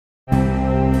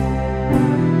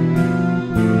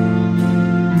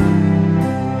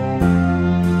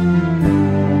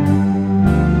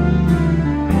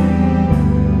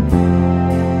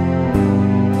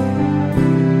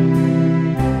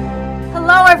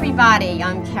everybody,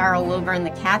 I'm Carol Wilbourn,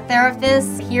 the cat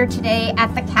therapist, here today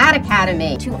at the Cat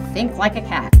Academy to think like a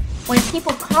cat. When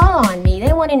people call on me,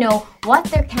 they want to know what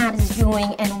their cat is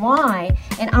doing and why,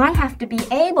 and I have to be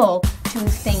able to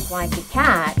think like a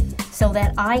cat so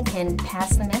that I can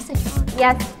pass the message on.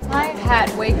 Yes. My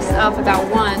cat wakes up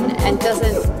about 1 and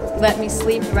doesn't let me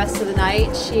sleep the rest of the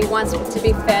night. She wants to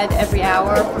be fed every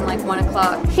hour from like 1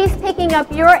 o'clock. She's picking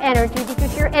up your energy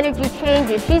because your energy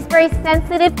changes. She's very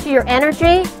sensitive to your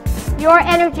energy. Your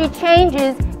energy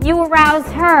changes, you arouse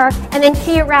her, and then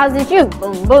she arouses you.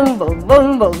 Boom, boom, boom,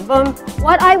 boom, boom, boom.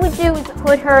 What I would do is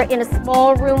put her in a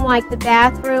small room like the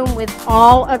bathroom with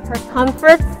all of her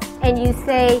comforts, and you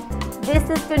say, this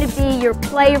is going to be your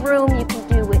playroom. You can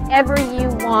do whatever you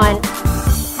want.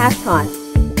 Have fun.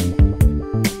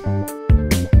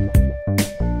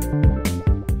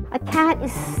 A cat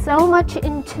is so much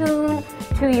in tune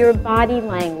to your body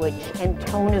language and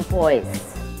tone of voice.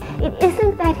 It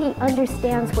isn't that he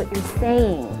understands what you're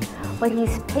saying, but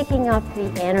he's picking up the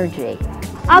energy.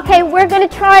 Okay, we're going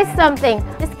to try something.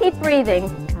 Just keep breathing.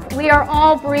 We are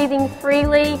all breathing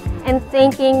freely and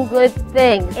thinking good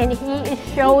things, and he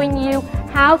is showing you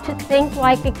how to think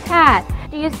like a cat.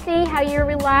 Do you see how you're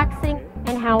relaxing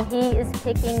and how he is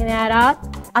picking that up?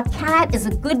 A cat is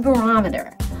a good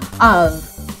barometer of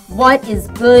what is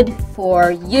good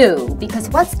for you, because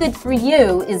what's good for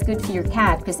you is good for your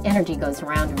cat, because energy goes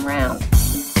round and round.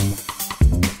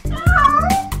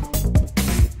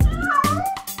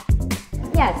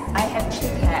 Yes. I have 2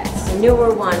 cats. The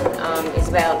newer one is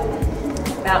about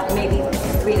maybe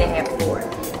 3.5, 4.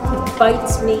 He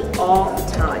bites me all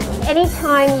the time.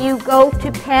 Anytime you go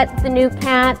to pet the new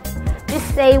cat,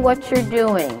 just say what you're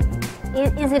doing.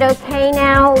 Is it okay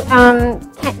now?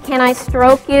 Can I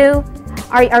stroke you?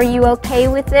 Are you okay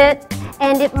with it?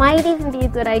 And it might even be a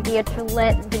good idea to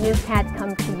let the new cat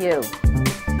come to you.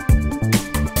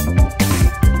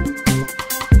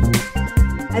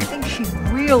 I think she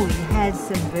really has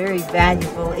some very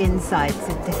valuable insights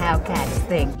into how cats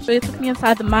think. She took me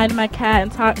inside the mind of my cat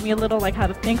and taught me a little like how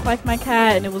to think like my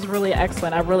cat, and it was really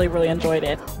excellent. I really enjoyed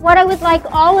it. What I would like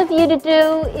all of you to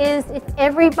do is if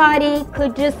everybody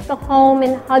could just go home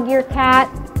and hug your cat,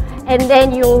 and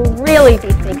then you'll really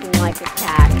be thinking like a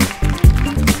cat.